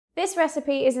This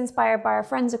recipe is inspired by our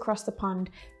friends across the pond,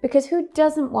 because who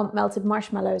doesn't want melted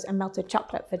marshmallows and melted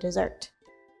chocolate for dessert?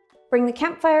 Bring the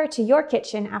campfire to your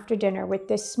kitchen after dinner with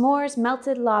this s'mores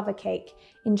melted lava cake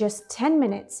in just 10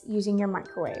 minutes using your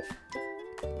microwave.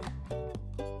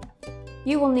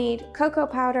 You will need cocoa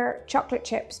powder, chocolate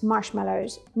chips,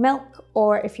 marshmallows, milk,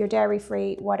 or if you're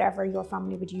dairy-free, whatever your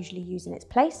family would usually use in its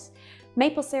place,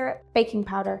 maple syrup, baking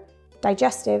powder,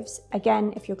 digestives,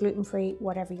 again if you're gluten-free,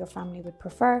 whatever your family would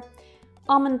prefer,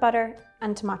 almond butter,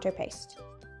 and tomato paste.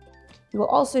 You will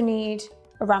also need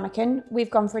a ramekin. We've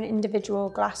gone for an individual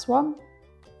glass one.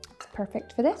 It's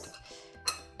perfect for this.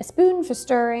 A spoon for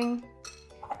stirring,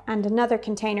 and another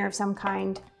container of some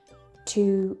kind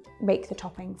to make the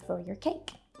topping for your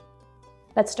cake.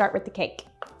 Let's start with the cake.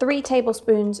 3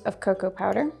 tablespoons of cocoa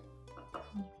powder,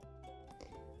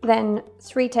 then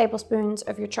 3 tablespoons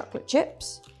of your chocolate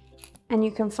chips, and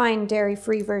you can find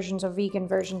dairy-free versions or vegan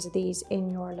versions of these in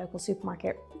your local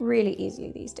supermarket really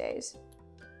easily these days.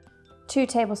 2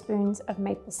 tablespoons of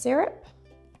maple syrup,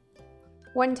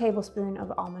 1 tablespoon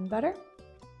of almond butter,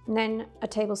 and then a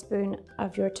tablespoon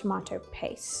of your tomato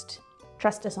paste.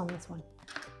 Trust us on this one.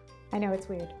 I know it's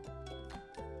weird.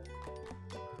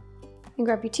 And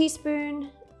grab your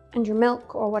teaspoon and your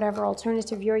milk or whatever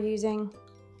alternative you're using.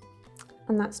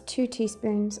 And that's 2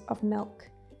 teaspoons of milk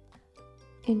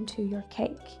into your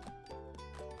cake.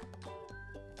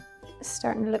 It's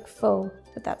starting to look full,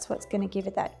 but that's what's going to give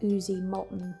it that oozy,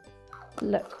 molten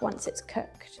look once it's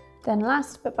cooked. Then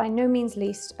last but by no means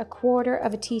least,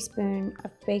 1/4 teaspoon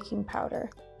of baking powder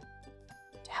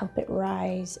to help it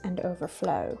rise and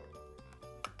overflow.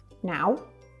 Now,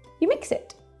 you mix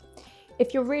it.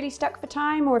 If you're really stuck for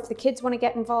time or if the kids want to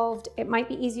get involved, it might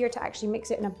be easier to actually mix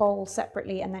it in a bowl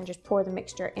separately and then just pour the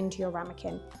mixture into your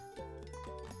ramekin.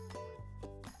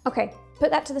 Okay, put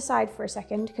that to the side for a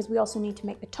second because we also need to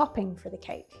make the topping for the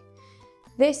cake.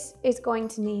 This is going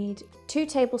to need 2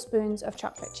 tablespoons of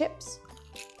chocolate chips,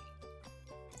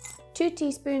 2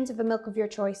 teaspoons of the milk of your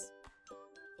choice,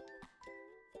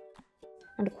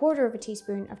 and 1/4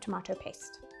 teaspoon of tomato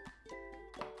paste.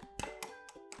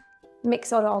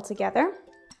 Mix it all together.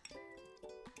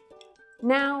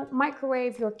 Now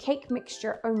microwave your cake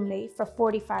mixture only for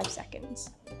 45 seconds.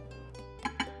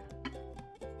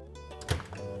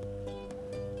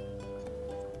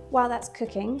 While that's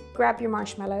cooking, grab your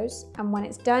marshmallows, and when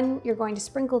it's done, you're going to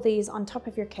sprinkle these on top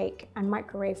of your cake and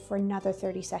microwave for another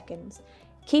 30 seconds.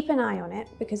 Keep an eye on it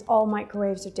because all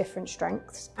microwaves are different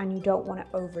strengths and you don't want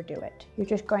to overdo it. You're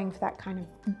just going for that kind of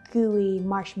gooey,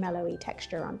 marshmallowy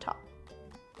texture on top.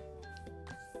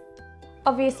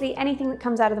 Obviously, anything that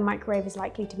comes out of the microwave is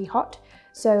likely to be hot,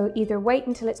 so either wait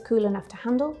until it's cool enough to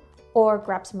handle or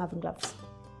grab some oven gloves.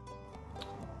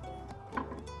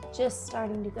 Just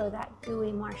starting to go that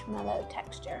gooey marshmallow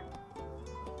texture.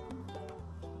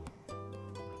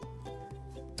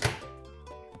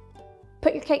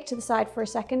 Put your cake to the side for a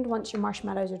second once your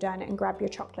marshmallows are done and grab your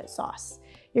chocolate sauce.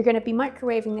 You're going to be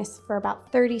microwaving this for about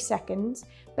 30 seconds,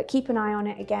 but keep an eye on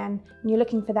it again, and you're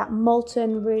looking for that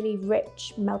molten, really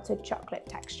rich, melted chocolate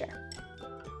texture.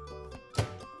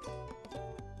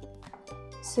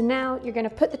 So now you're going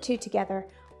to put the two together,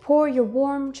 pour your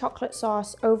warm chocolate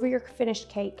sauce over your finished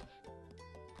cake,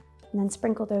 and then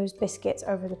sprinkle those biscuits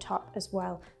over the top as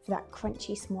well for that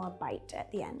crunchy s'more bite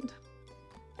at the end.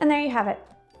 And there you have it.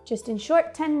 Just in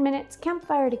short 10 minutes,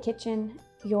 campfire to kitchen,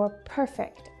 your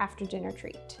perfect after dinner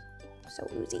treat. So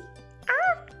oozy.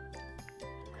 Ah!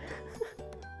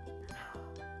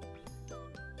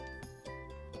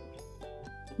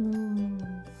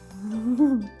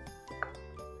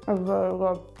 Very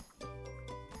good.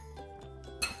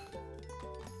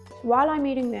 While I'm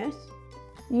eating this,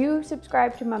 you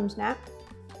subscribe to Mumsnet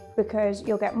because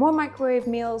you'll get more microwave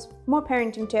meals, more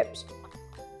parenting tips,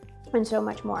 and so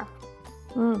much more.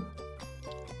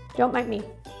 Don't mind me.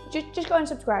 Just go and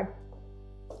subscribe.